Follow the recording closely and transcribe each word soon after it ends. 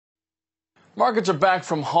Markets are back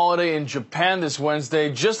from holiday in Japan this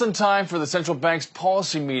Wednesday, just in time for the central bank's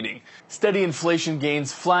policy meeting. Steady inflation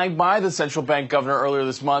gains flagged by the central bank governor earlier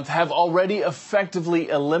this month have already effectively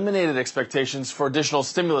eliminated expectations for additional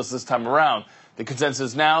stimulus this time around. The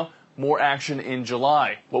consensus now, more action in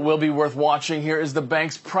July. What will be worth watching here is the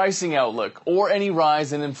bank's pricing outlook or any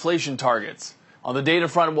rise in inflation targets. On the data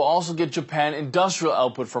front, we'll also get Japan industrial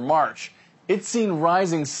output for March. It's seen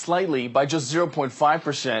rising slightly by just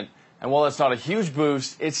 0.5%. And while it's not a huge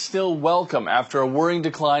boost, it's still welcome after a worrying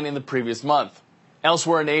decline in the previous month.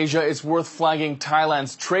 Elsewhere in Asia, it's worth flagging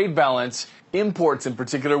Thailand's trade balance. Imports in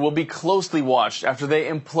particular will be closely watched after they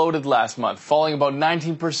imploded last month, falling about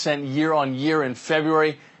 19% year-on-year in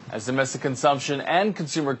February as domestic consumption and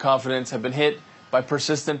consumer confidence have been hit by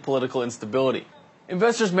persistent political instability.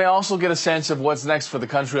 Investors may also get a sense of what's next for the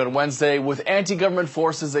country on Wednesday, with anti-government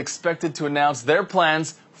forces expected to announce their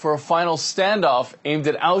plans for a final standoff aimed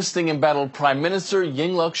at ousting embattled Prime Minister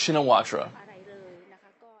Yingluck Shinawatra.